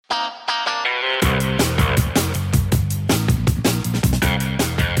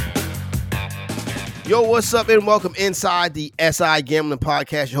Yo, what's up and welcome inside the SI Gambling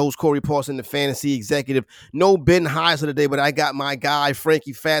Podcast. Your host, Corey Parson, the fantasy executive. No Ben Heiser today, but I got my guy,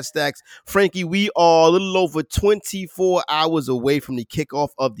 Frankie Fat Stacks. Frankie, we are a little over 24 hours away from the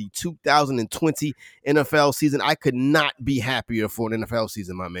kickoff of the 2020 NFL season. I could not be happier for an NFL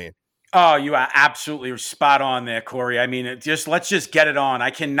season, my man. Oh, you are absolutely spot on there, Corey. I mean, let's just get it on. I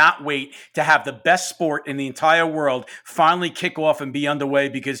cannot wait to have the best sport in the entire world finally kick off and be underway,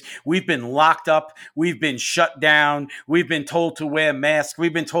 because we've been locked up, we've been shut down, we've been told to wear masks,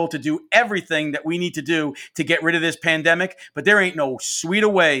 we've been told to do everything that we need to do to get rid of this pandemic. But there ain't no sweeter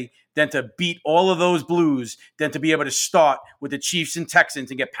way than to beat all of those Blues, than to be able to start with the Chiefs and Texans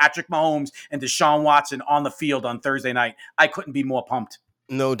and get Patrick Mahomes and Deshaun Watson on the field on Thursday night. I couldn't be more pumped.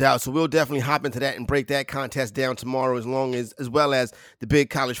 No doubt. So we'll definitely hop into that and break that contest down tomorrow, as well as the big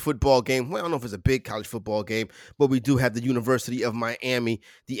college football game. Well, I don't know if it's a big college football game, but we do have the University of Miami,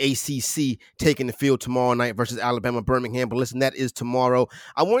 the ACC, taking the field tomorrow night versus Alabama Birmingham. But listen, that is tomorrow.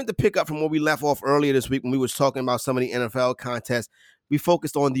 I wanted to pick up from where we left off earlier this week when we was talking about some of the NFL contests. We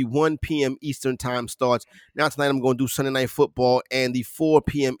focused on the 1 p.m. Eastern time starts. Now tonight I'm going to do Sunday Night Football and the 4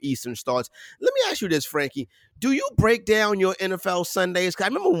 p.m. Eastern starts. Let me ask you this, Frankie. Do you break down your NFL Sundays? 'Cause I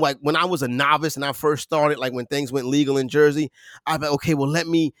remember when I was a novice and I first started, like when things went legal in Jersey, I'd be like, okay, well, let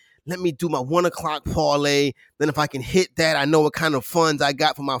me do my 1 o'clock parlay. Then if I can hit that, I know what kind of funds I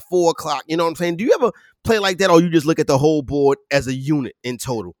got for my 4 o'clock. You know what I'm saying? Do you ever play like that, or you just look at the whole board as a unit in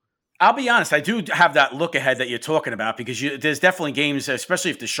total? I'll be honest, I do have that look ahead that you're talking about, because there's definitely games,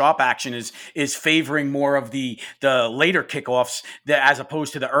 especially if the sharp action is favoring more of the later kickoffs as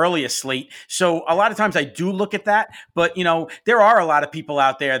opposed to the earliest slate. So a lot of times I do look at that, but there are a lot of people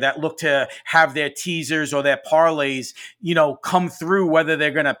out there that look to have their teasers or their parlays, come through, whether they're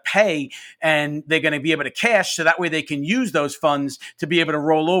going to pay and they're going to be able to cash, so that way they can use those funds to be able to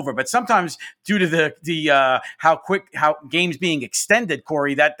roll over. But sometimes due to the how games being extended,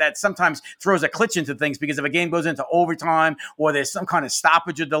 Corey, that sometimes throws a glitch into things, because if a game goes into overtime or there's some kind of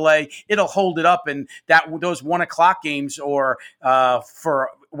stoppage or delay, it'll hold it up. And those 1 o'clock games, or for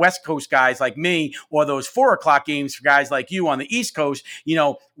West Coast guys like me, or those 4 o'clock games for guys like you on the East Coast,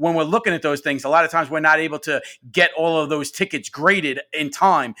 when we're looking at those things, a lot of times we're not able to get all of those tickets graded in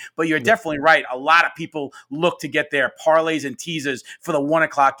time. But you're definitely right. A lot of people look to get their parlays and teasers for the 1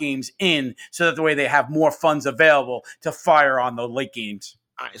 o'clock games in, so that the way they have more funds available to fire on the late games.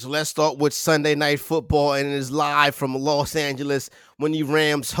 All right, so let's start with Sunday Night Football, and it is live from Los Angeles when the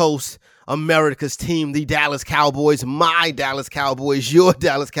Rams host America's team, the Dallas Cowboys, my Dallas Cowboys, your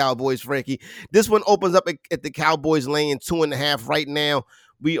Dallas Cowboys, Frankie. This one opens up at the Cowboys laying 2.5. Right now,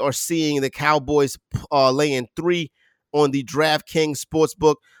 we are seeing the Cowboys laying 3 on the DraftKings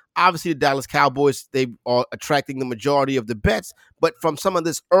Sportsbook. Obviously, the Dallas Cowboys, they are attracting the majority of the bets, but from some of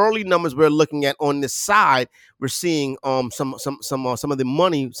this early numbers we're looking at on this side, we're seeing some of the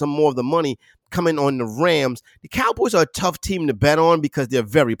money, some more of the money coming on the Rams. The Cowboys are a tough team to bet on because they're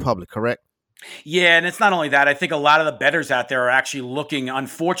very public, correct? Yeah, and it's not only that. I think a lot of the bettors out there are actually looking,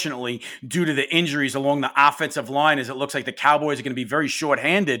 unfortunately, due to the injuries along the offensive line, as it looks like the Cowboys are going to be very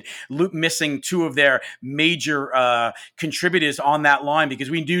shorthanded, missing 2 of their major contributors on that line, because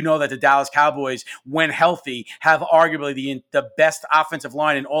we do know that the Dallas Cowboys, when healthy, have arguably the best offensive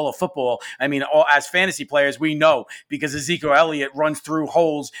line in all of football. I mean, as fantasy players, we know, because Ezekiel Elliott runs through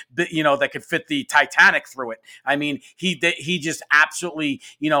holes, that could fit the Titanic through it. I mean, he just absolutely,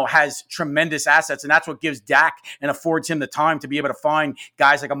 has tremendous assets, and that's what gives Dak and affords him the time to be able to find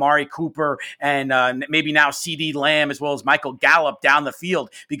guys like Amari Cooper and maybe now CD Lamb, as well as Michael Gallup down the field,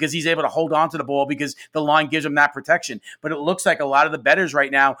 because he's able to hold on to the ball because the line gives him that protection. But it looks like a lot of the bettors right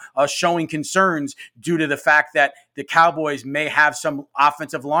now are showing concerns due to the fact that the Cowboys may have some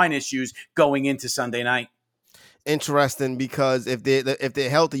offensive line issues going into Sunday night. Interesting, because if they're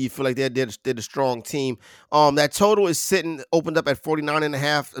healthy, you feel like they're a strong team. That total is opened up at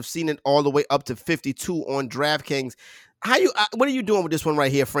 49.5. I've seen it all the way up to 52 on DraftKings. What are you doing with this one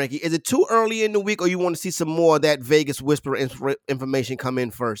right here, Frankie? Is it too early in the week, or you want to see some more of that Vegas whisper information come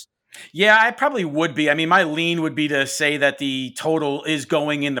in first? Yeah, I probably would be. I mean, my lean would be to say that the total is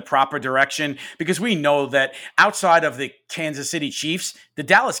going in the proper direction, because we know that outside of the Kansas City Chiefs, the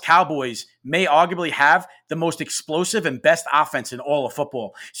Dallas Cowboys may arguably have the most explosive and best offense in all of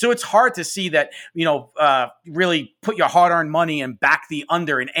football. So it's hard to see that, really put your hard-earned money and back the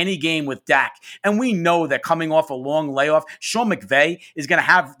under in any game with Dak. And we know that coming off a long layoff, Sean McVay is going to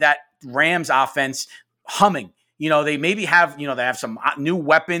have that Rams offense humming. They maybe have, they have some new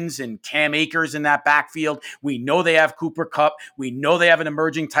weapons and Cam Akers in that backfield. We know they have Cooper Kupp. We know they have an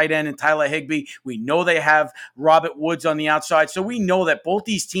emerging tight end in Tyler Higbee. We know they have Robert Woods on the outside. So we know that both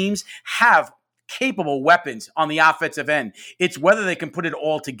these teams have capable weapons on the offensive end. It's whether they can put it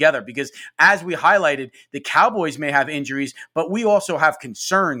all together, because as we highlighted, the Cowboys may have injuries, but we also have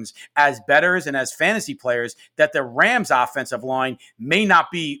concerns as bettors and as fantasy players that the Rams offensive line may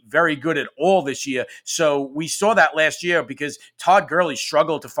not be very good at all this year. So we saw that last year because Todd Gurley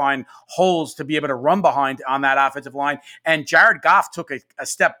struggled to find holes to be able to run behind on that offensive line. And Jared Goff took a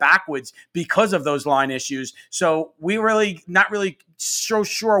step backwards because of those line issues. So we really not really so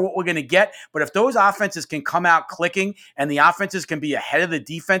sure what we're going to get. But if those offenses can come out clicking and the offenses can be ahead of the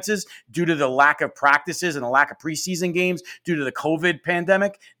defenses due to the lack of practices and the lack of preseason games due to the COVID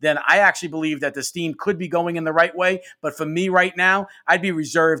pandemic, then I actually believe that this team could be going in the right way. But for me right now, I'd be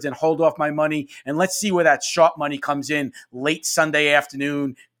reserved and hold off my money. And let's see where that sharp money comes in late Sunday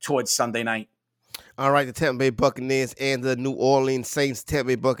afternoon towards Sunday night. All right, the Tampa Bay Buccaneers and the New Orleans Saints. Tampa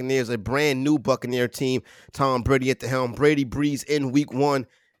Bay Buccaneers, a brand new Buccaneer team. Tom Brady at the helm. Brady breeze in week one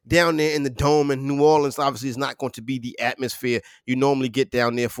down there in the Dome. And New Orleans obviously is not going to be the atmosphere you normally get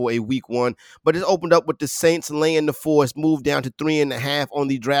down there for a week one. But it's opened up with the Saints laying the 4. It's moved down to 3.5 on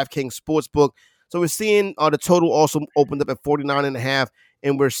the DraftKings Sportsbook. So we're seeing the total also opened up at 49.5.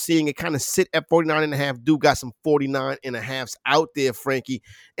 And we're seeing it kind of sit at 49.5. Dude got some 49.5s out there, Frankie.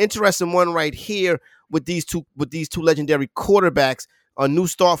 Interesting one right here with these two legendary quarterbacks. A new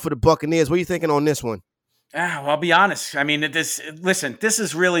start for the Buccaneers. What are you thinking on this one? Well, I'll be honest. I mean, this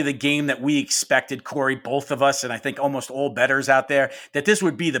is really the game that we expected, Corey, both of us, and I think almost all bettors out there, that this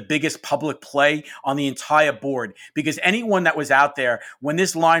would be the biggest public play on the entire board. Because anyone that was out there when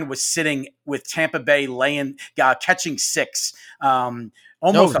this line was sitting with Tampa Bay catching 6,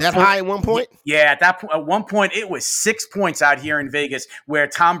 almost that high at one point? Yeah, at one point, it was 6 points out here in Vegas where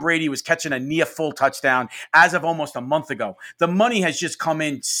Tom Brady was catching a near full touchdown as of almost a month ago. The money has just come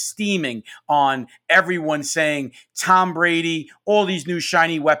in steaming on everyone saying Tom Brady, all these new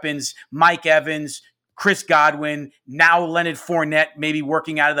shiny weapons, Mike Evans, Chris Godwin, now Leonard Fournette maybe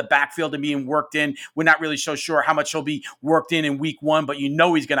working out of the backfield and being worked in. We're not really so sure how much he'll be worked in week one, but you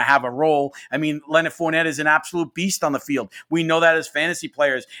know he's going to have a role. I mean, Leonard Fournette is an absolute beast on the field. We know that as fantasy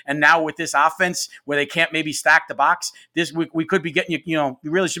players. And now with this offense where they can't maybe stack the box, this week we could be getting you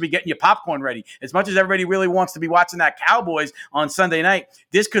really should be getting your popcorn ready. As much as everybody really wants to be watching that Cowboys on Sunday night,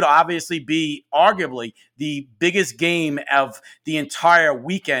 this could obviously be arguably the biggest game of the entire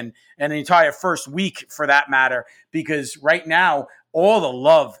weekend and the entire first week for that matter, because right now all the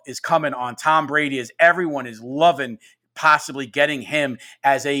love is coming on Tom Brady as everyone is loving possibly getting him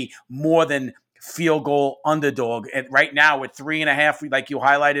as a more than field goal underdog. And right now with 3.5, like you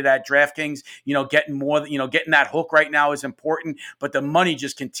highlighted at DraftKings, getting more, getting that hook right now is important, but the money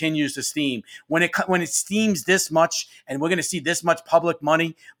just continues to steam. When it steams this much and we're going to see this much public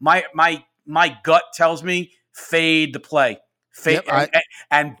money, my gut tells me fade the play.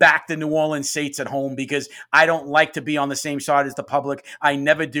 And back the New Orleans Saints at home, because I don't like to be on the same side as the public. I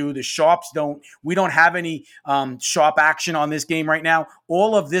never do. The sharps don't. We don't have any sharp action on this game right now.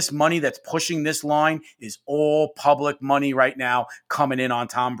 All of this money that's pushing this line is all public money right now coming in on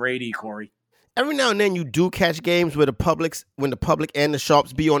Tom Brady, Corey. Every now and then you do catch games where when the public and the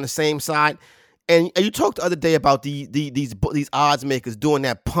sharps be on the same side. And you talked the other day about these odds makers doing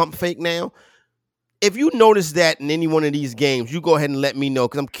that pump fake now. If you notice that in any one of these games, you go ahead and let me know,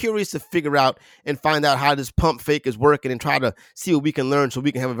 because I'm curious to figure out and find out how this pump fake is working and try to see what we can learn so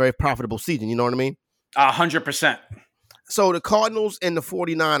we can have a very profitable season. You know what I mean? 100%. So the Cardinals and the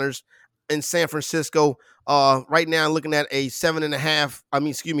 49ers in San Francisco, right now looking at a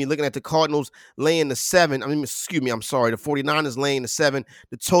 7.5. Looking at the Cardinals laying the 7. The 49ers laying the 7.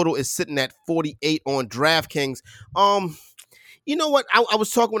 The total is sitting at 48 on DraftKings. You know what? I was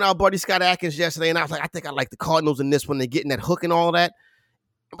talking with our buddy Scott Atkins yesterday, and I was like, I think I like the Cardinals in this one. They're getting that hook and all that.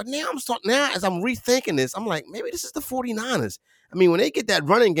 But now as I'm rethinking this, I'm like, maybe this is the 49ers. I mean, when they get that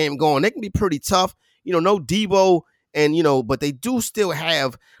running game going, they can be pretty tough. No Debo, and but they do still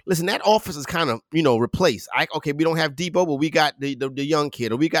have. Listen, that offense is kind of replaced. We don't have Debo, but we got the young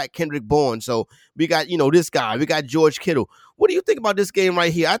kid, or we got Kendrick Bourne. So we got this guy. We got George Kittle. What do you think about this game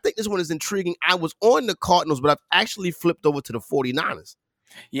right here? I think this one is intriguing. I was on the Cardinals, but I've actually flipped over to the 49ers.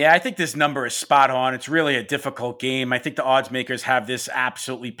 Yeah, I think this number is spot on. It's really a difficult game. I think the odds makers have this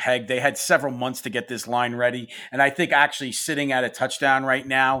absolutely pegged. They had several months to get this line ready. And I think actually sitting at a touchdown right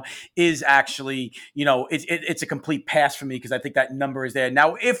now is actually, it's a complete pass for me, because I think that number is there.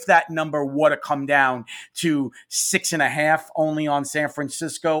 Now, if that number were to come down to 6.5 only on San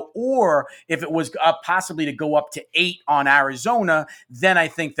Francisco, or if it was possibly to go up to 8 on Arizona, then I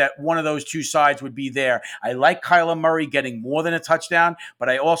think that one of those two sides would be there. I like Kyler Murray getting more than a touchdown, But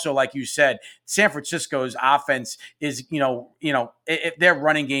I also, like you said, San Francisco's offense is, their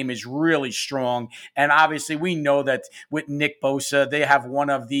running game is really strong. And obviously we know that with Nick Bosa, they have one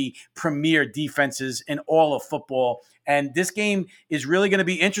of the premier defenses in all of football. And this game is really going to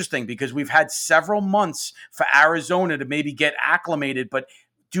be interesting because we've had several months for Arizona to maybe get acclimated. But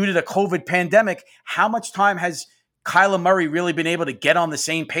due to the COVID pandemic, how much time has Kyler Murray really been able to get on the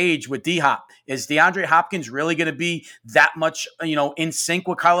same page with D-Hop? Is DeAndre Hopkins really going to be that much, in sync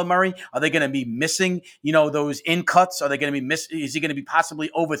with Kyler Murray? Are they going to be missing, those in cuts? Are they going to be is he going to be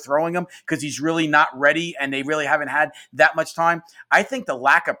possibly overthrowing them because he's really not ready and they really haven't had that much time? I think the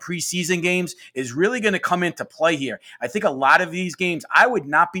lack of preseason games is really going to come into play here. I think a lot of these games, I would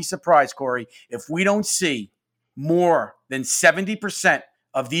not be surprised, Corey, if we don't see more than 70%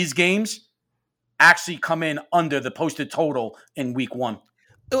 of these games actually come in under the posted total in week one.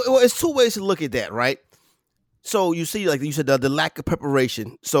 Well, it's two ways to look at that, right? So you see, like you said, the lack of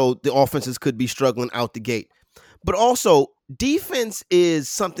preparation. So the offenses could be struggling out the gate. But also, defense is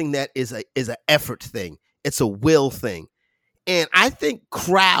something that is an effort thing. It's a will thing. And I think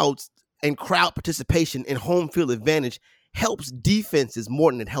crowds and crowd participation and home field advantage helps defenses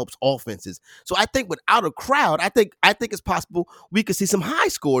more than it helps offenses. So I think without a crowd, I think it's possible we could see some high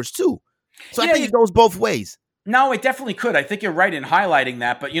scores too. So I think it goes both ways. No, it definitely could. I think you're right in highlighting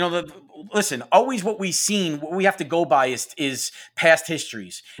that. But, listen, always what we have to go by is past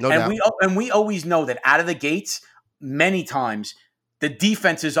histories. No doubt. We always know that out of the gates, many times, the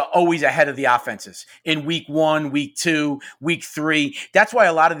defenses are always ahead of the offenses in week 1, week 2, week 3. That's why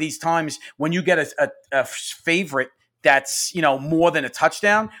a lot of these times when you get a favorite that's, more than a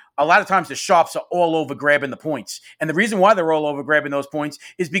touchdown, a lot of times the sharps are all over grabbing the points. And the reason why they're all over grabbing those points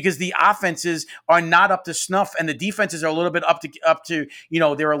is because the offenses are not up to snuff and the defenses are a little bit up to,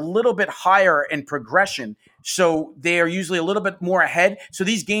 they're a little bit higher in progression. So they're usually a little bit more ahead. So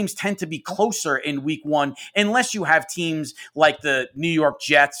these games tend to be closer in week 1, unless you have teams like the New York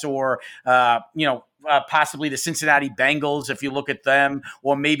Jets or, possibly the Cincinnati Bengals, if you look at them,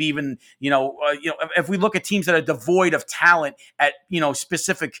 or maybe even, if we look at teams that are devoid of talent at,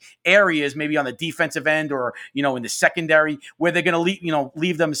 specific areas, maybe on the defensive end or, in the secondary, where they're going to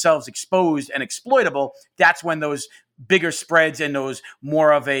leave themselves exposed and exploitable. That's when those bigger spreads and those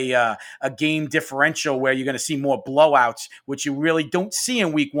more of a game differential where you're going to see more blowouts, which you really don't see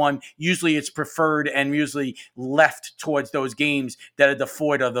in week 1. Usually it's preferred and usually left towards those games that are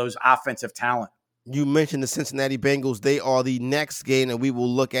devoid of those offensive talent. You mentioned the Cincinnati Bengals. They are the next game that we will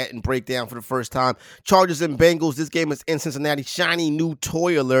look at and break down for the first time. Chargers and Bengals. This game is in Cincinnati. Shiny new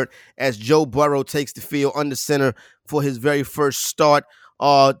toy alert as Joe Burrow takes the field under center for his very first start.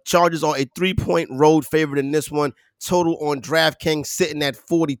 Chargers are a 3-point road favorite in this one. Total on DraftKings sitting at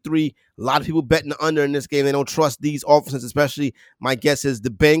 43. A lot of people betting the under in this game. They don't trust these offenses, especially my guess is the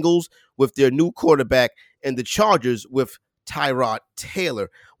Bengals with their new quarterback and the Chargers with Tyrod Taylor.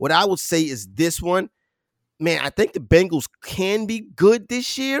 What I would say is this one, man, I think the Bengals can be good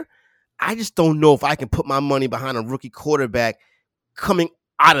this year. I just don't know if I can put my money behind a rookie quarterback coming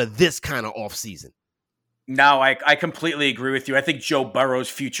out of this kind of offseason. No, I completely agree with you. I think Joe Burrow's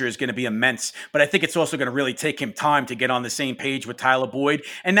future is going to be immense, but I think it's also going to really take him time to get on the same page with Tyler Boyd.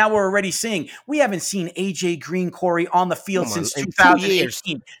 And now we're already seeing, we haven't seen A.J. Green, Corey, on the field since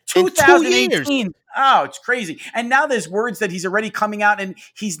 2018. 2018. Oh, it's crazy. And now there's words that he's already coming out and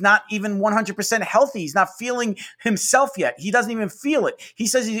he's not even 100% healthy. He's not feeling himself yet. He doesn't even feel it. He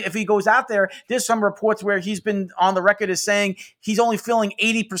says if he goes out there, there's some reports where he's been on the record as saying he's only feeling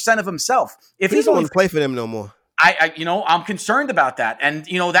 80% of himself. If he's only play for them no more. I'm concerned about that. And,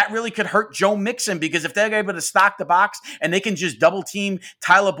 that really could hurt Joe Mixon because if they're able to stock the box and they can just double team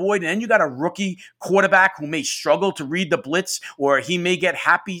Tyler Boyd and then you got a rookie quarterback who may struggle to read the blitz or he may get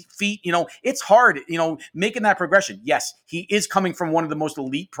happy feet, it's hard, making that progression. Yes, he is coming from one of the most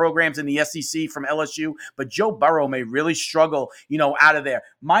elite programs in the SEC from LSU, but Joe Burrow may really struggle, out of there.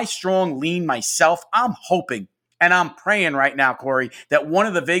 My strong lean myself, I'm hoping and I'm praying right now, Corey, that one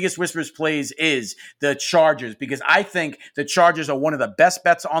of the Vegas Whispers plays is the Chargers because I think the Chargers are one of the best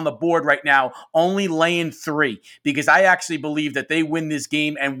bets on the board right now, only laying 3 because I actually believe that they win this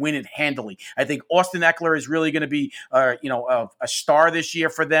game and win it handily. I think Austin Eckler is really going to be, a star this year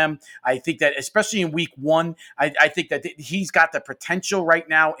for them. I think that especially in week 1, I think that he's got the potential right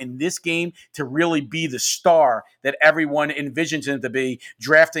now in this game to really be the star that everyone envisions him to be,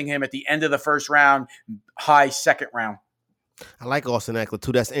 drafting him at the end of the first round, high second round. I like Austin Eckler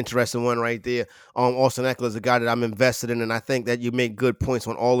too. That's an interesting one right there. Austin Eckler is a guy that I'm invested in, and I think that you make good points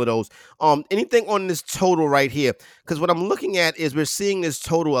on all of those. Anything on this total right here? Because what I'm looking at is we're seeing this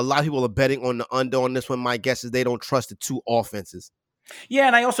total. A lot of people are betting on the under on this one. My guess is they don't trust the two offenses. Yeah,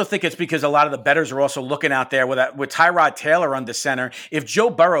 and I also think it's because a lot of the bettors are also looking out there with Tyrod Taylor under center. If Joe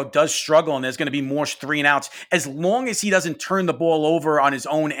Burrow does struggle and there's going to be more 3-and-outs, as long as he doesn't turn the ball over on his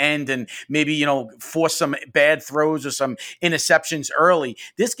own end and maybe, force some bad throws or some interceptions early,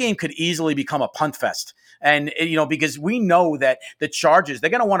 this game could easily become a punt fest. And, because we know that the Chargers, they're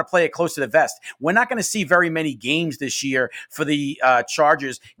going to want to play it close to the vest. We're not going to see very many games this year for the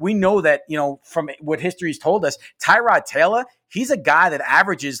Chargers. We know that, from what history's told us, Tyrod Taylor, he's a guy that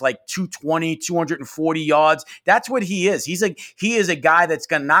averages like 220, 240 yards. That's what he is. He is a guy that's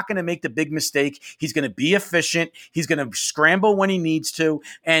not going to make the big mistake. He's going to be efficient. He's going to scramble when he needs to.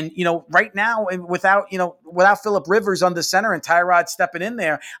 And, right now, without Phillip Rivers under center and Tyrod stepping in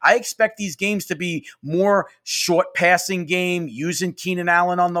there, I expect these games to be more short passing game, using Keenan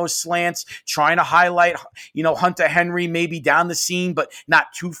Allen on those slants, trying to highlight, Hunter Henry maybe down the seam, but not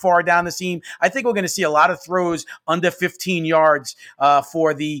too far down the seam. I think we're going to see a lot of throws under 15 yards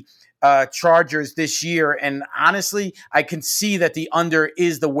for the Chargers this year. And honestly, I can see that the under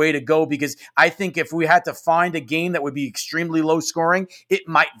is the way to go, because I think if we had to find a game that would be extremely low scoring, it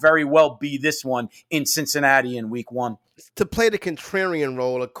might very well be this one in Cincinnati in week 1. To play the contrarian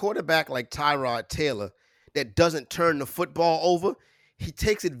role, a quarterback like Tyrod Taylor that doesn't turn the football over, he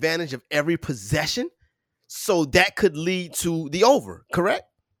takes advantage of every possession. So that could lead to the over, correct?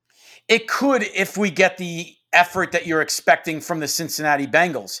 It could, if we get the effort that you're expecting from the Cincinnati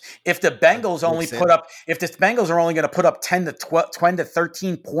Bengals. If the Bengals are only going to put up 10 to 12, 20 to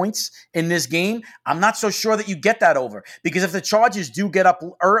 13 points in this game, I'm not so sure that you get that over. Because if the Chargers do get up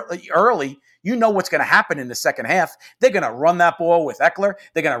early, you know what's going to happen in the second half. They're going to run that ball with Eckler.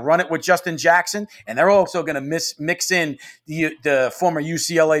 They're going to run it with Justin Jackson. And they're also going to mix in the former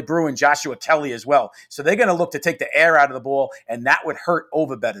UCLA Bruin, Joshua Kelly, as well. So they're going to look to take the air out of the ball, and that would hurt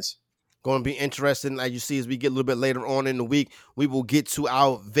over bettors. Going to be interesting, as you see, as we get a little bit later on in the week. We will get to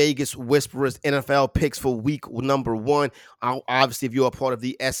our Vegas Whisperers NFL picks for week number 1. Obviously, if you're a part of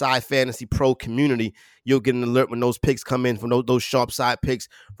the SI Fantasy Pro community, you'll get an alert when those picks come in, from those sharp side picks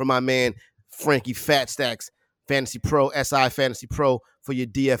from my man Frankie Fat Stacks Fantasy Pro, SI Fantasy Pro, for your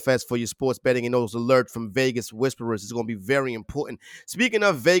DFS, for your sports betting, and those alerts from Vegas Whisperers is going to be very important. Speaking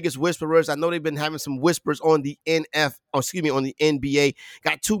of Vegas Whisperers, I know they've been having some whispers on the on the NBA.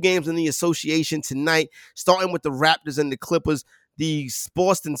 Got 2 games in the association tonight, starting with the Raptors and the Clippers. The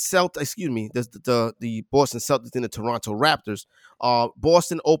Boston Celtics and the Toronto Raptors.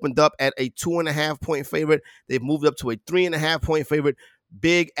 Boston opened up at a 2.5-point favorite. They've moved up to a 3.5-point favorite.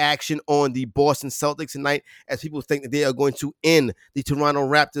 Big action on the Boston Celtics tonight, as people think that they are going to end the Toronto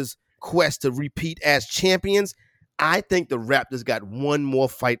Raptors' quest to repeat as champions. I think the Raptors got one more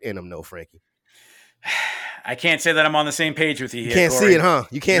fight in them, though, Frankie. I can't say that I'm on the same page with you here. You can't see it, huh?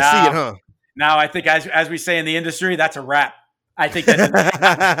 You can't see it, huh? No, I think as we say in the industry, that's a wrap. I think that's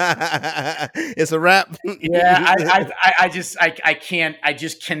it's a wrap. Yeah, I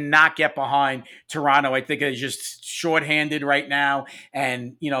just cannot get behind Toronto. I think it's just shorthanded right now,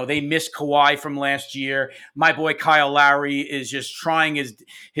 and they missed Kawhi from last year. My boy Kyle Lowry is just trying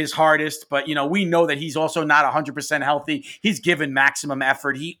his hardest, but we know that he's also not 100% healthy. He's given maximum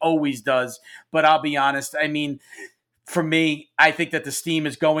effort. He always does. But I'll be honest. I mean, for me, I think that the steam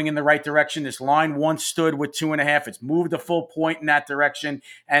is going in the right direction. This line once stood with 2.5. It's moved a full point in that direction.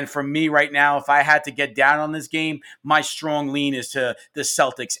 And for me right now, if I had to get down on this game, my strong lean is to the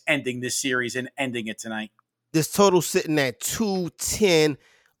Celtics ending this series and ending it tonight. This total sitting at 210.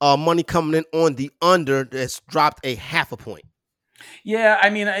 Money coming in on the under that's dropped a 0.5 point. Yeah,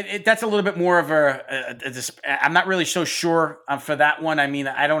 I mean, that's a little bit more of I'm not really so sure for that one. I mean,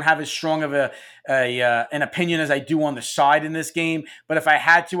 I don't have as strong of an opinion as I do on the side in this game. But if I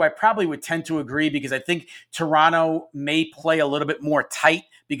had to, I probably would tend to agree, because I think Toronto may play a little bit more tight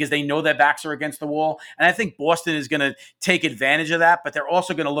because they know their backs are against the wall. And I think Boston is going to take advantage of that, but they're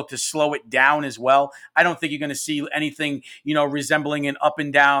also going to look to slow it down as well. I don't think you're going to see anything, resembling an up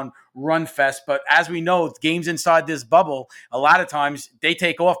and down run fest. But as we know, games inside this bubble, a lot of times they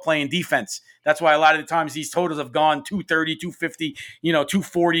take off playing defense. That's why a lot of the times these totals have gone 230, 250,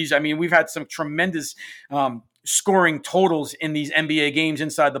 240s. I mean, we've had some tremendous scoring totals in these NBA games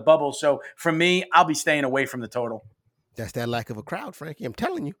inside the bubble. So for me, I'll be staying away from the total. That's that lack of a crowd, Frankie. I'm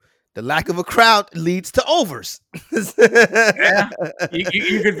telling you. The lack of a crowd leads to overs. Yeah,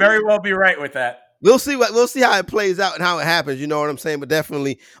 you could very well be right with that. We'll see how it plays out and how it happens. You know what I'm saying? But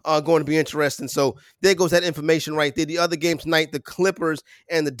definitely going to be interesting. So there goes that information right there. The other game tonight, the Clippers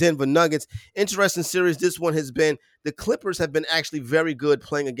and the Denver Nuggets. Interesting series. This one has been. The Clippers have been actually very good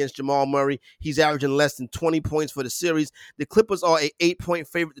playing against Jamal Murray. He's averaging less than 20 points for the series. The Clippers are a 8-point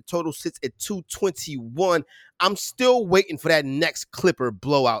favorite. The total sits at 221. I'm still waiting for that next Clipper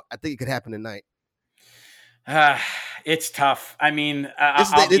blowout. I think it could happen tonight. It's tough. I mean,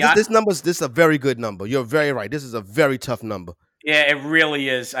 this is a very good number. You're very right. This is a very tough number. Yeah, it really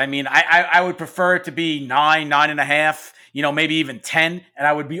is. I mean, I would prefer it to be 9.5, maybe even 10, and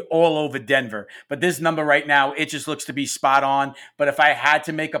I would be all over Denver. But this number right now, it just looks to be spot on. But if I had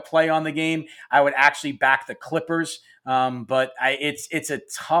to make a play on the game, I would actually back the Clippers. But it's a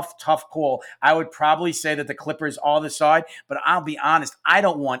tough call. I would probably say that the Clippers are the side, but I'll be honest, I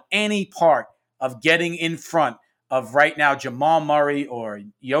don't want any part of getting in front of right now Jamal Murray or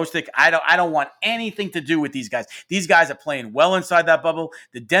Jokic. I don't want anything to do with these guys. These guys are playing well inside that bubble.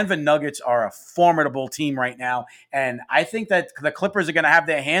 The Denver Nuggets are a formidable team right now, and I think that the Clippers are going to have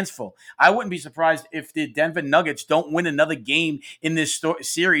their hands full. I wouldn't be surprised if the Denver Nuggets don't win another game in this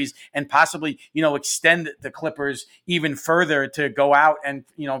series and possibly, extend the Clippers even further to go out and,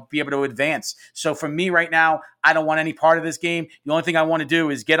 be able to advance. So for me right now, I don't want any part of this game. The only thing I want to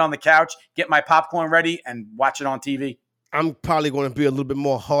do is get on the couch, get my popcorn ready, and watch it on TV. I'm probably going to be a little bit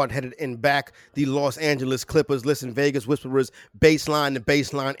more hard-headed and back the Los Angeles Clippers. Listen, Vegas Whisperers, baseline to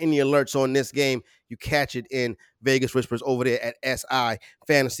baseline. Any alerts on this game, you catch it in Vegas Whisperers over there at SI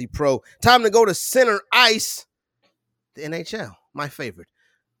Fantasy Pro. Time to go to center ice, the NHL, my favorite.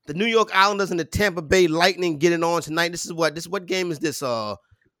 The New York Islanders and the Tampa Bay Lightning getting on tonight. What game is this?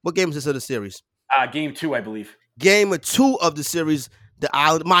 What game is this of the series? Game 2, I believe. Game 2 of the series.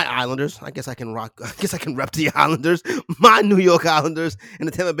 My Islanders. I guess I can rep the Islanders. My New York Islanders and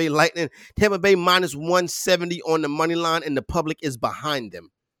the Tampa Bay Lightning. Tampa Bay minus 170 on the money line, and the public is behind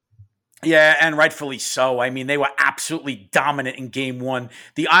them. Yeah, and rightfully so. I mean, they were absolutely dominant in game 1.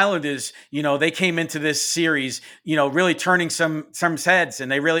 The Islanders, they came into this series, really turning some heads, and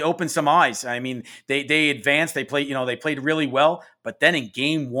they really opened some eyes. I mean, they advanced. They played really well. But then in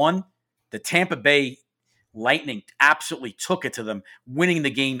game 1, the Tampa Bay Lightning absolutely took it to them, winning the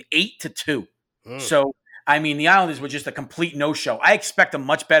game 8-2. So, I mean, the Islanders were just a complete no-show. I expect a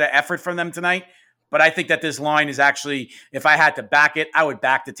much better effort from them tonight, but I think that this line is actually, if I had to back it, I would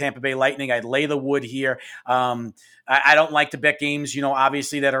back the Tampa Bay Lightning. I'd lay the wood here. I don't like to bet games,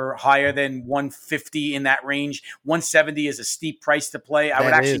 obviously that are higher than 150 in that range. 170 is a steep price to play.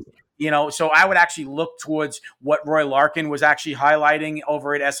 So I would actually look towards what Roy Larkin was actually highlighting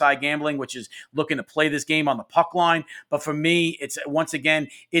over at SI Gambling, which is looking to play this game on the puck line. But for me, it's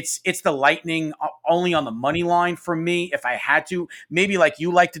the Lightning only on the money line for me. If I had to, maybe like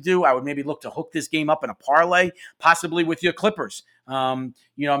you like to do, I would maybe look to hook this game up in a parlay, possibly with your Clippers.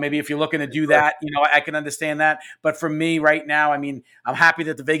 Maybe if you're looking to do that, I can understand that. But for me right now, I mean, I'm happy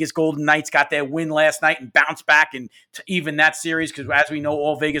that the Vegas Golden Knights got their win last night and bounced back and to even that series. Because as we know,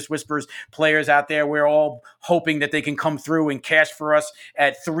 all Vegas Whispers players out there, we're all hoping that they can come through and cash for us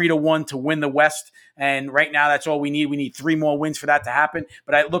at 3-1 to win the West. And right now, that's all we need. We need 3 more wins for that to happen.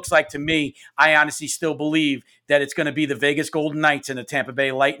 But it looks like to me, I honestly still believe that it's going to be the Vegas Golden Knights and the Tampa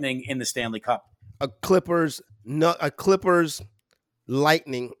Bay Lightning in the Stanley Cup. A Clippers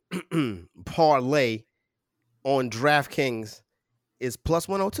Lightning parlay on DraftKings is plus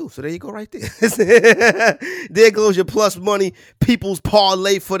 102. So there you go right there. There goes your plus money people's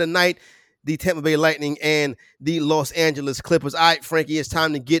parlay for the night. The Tampa Bay Lightning and the Los Angeles Clippers. All right, Frankie, it's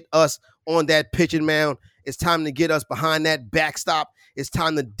time to get us on that pitching mound. It's time to get us behind that backstop. It's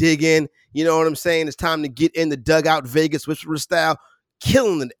time to dig in. You know what I'm saying? It's time to get in the dugout, Vegas Whisperer style.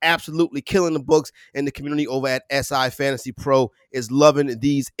 Absolutely killing the books, and the community over at SI Fantasy Pro is loving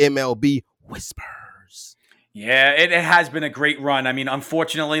these MLB whispers. Yeah, it has been a great run. I mean,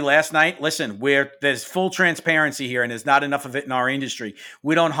 unfortunately, last night, listen, there's full transparency here, and there's not enough of it in our industry.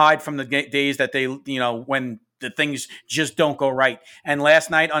 We don't hide from the days that when the things just don't go right. And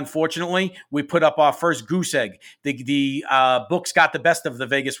last night, unfortunately, we put up our first goose egg. The books got the best of the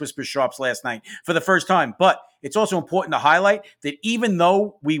Vegas Whisper Sharps last night for the first time. But it's also important to highlight that even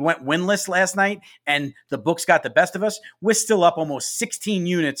though we went winless last night and the books got the best of us, we're still up almost 16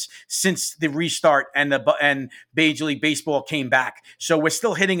 units since the restart and Major League Baseball came back. So we're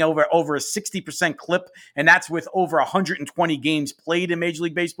still hitting over a 60% clip, and that's with over 120 games played in Major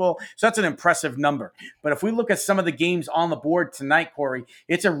League Baseball. So that's an impressive number. But if we look at some of the games on the board tonight, Corey,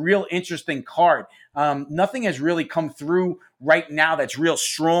 it's a real interesting card. Nothing has really come through right now that's real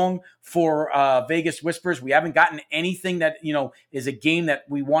strong for Vegas Whispers. We haven't gotten anything that, is a game that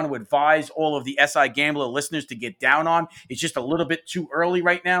we want to advise all of the SI Gambler listeners to get down on. It's just a little bit too early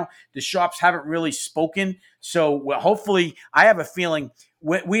right now. The sharps haven't really spoken. So hopefully, I have a feeling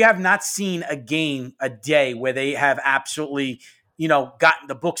we have not seen a day where they have absolutely,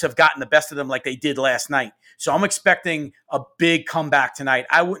 the books have gotten the best of them like they did last night. So I'm expecting a big comeback tonight.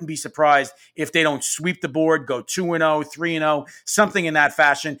 I wouldn't be surprised if they don't sweep the board, go 2-0, 3-0, something in that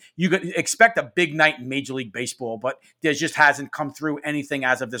fashion. You could expect a big night in Major League Baseball, but there just hasn't come through anything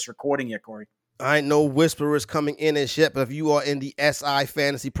as of this recording yet, Corey. I ain't no whisperers coming in as yet, but if you are in the SI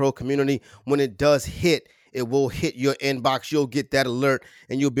Fantasy Pro community, when it does hit, it will hit your inbox. You'll get that alert,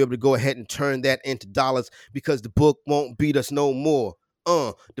 and you'll be able to go ahead and turn that into dollars because the book won't beat us no more.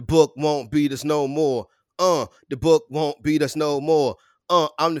 The book won't beat us no more. The book won't beat us no more.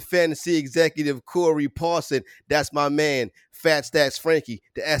 I'm the fantasy executive, Corey Parson. That's my man, Fat Stats Frankie,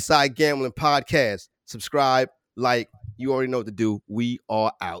 the SI Gambling Podcast. Subscribe, like, you already know what to do. We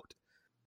are out.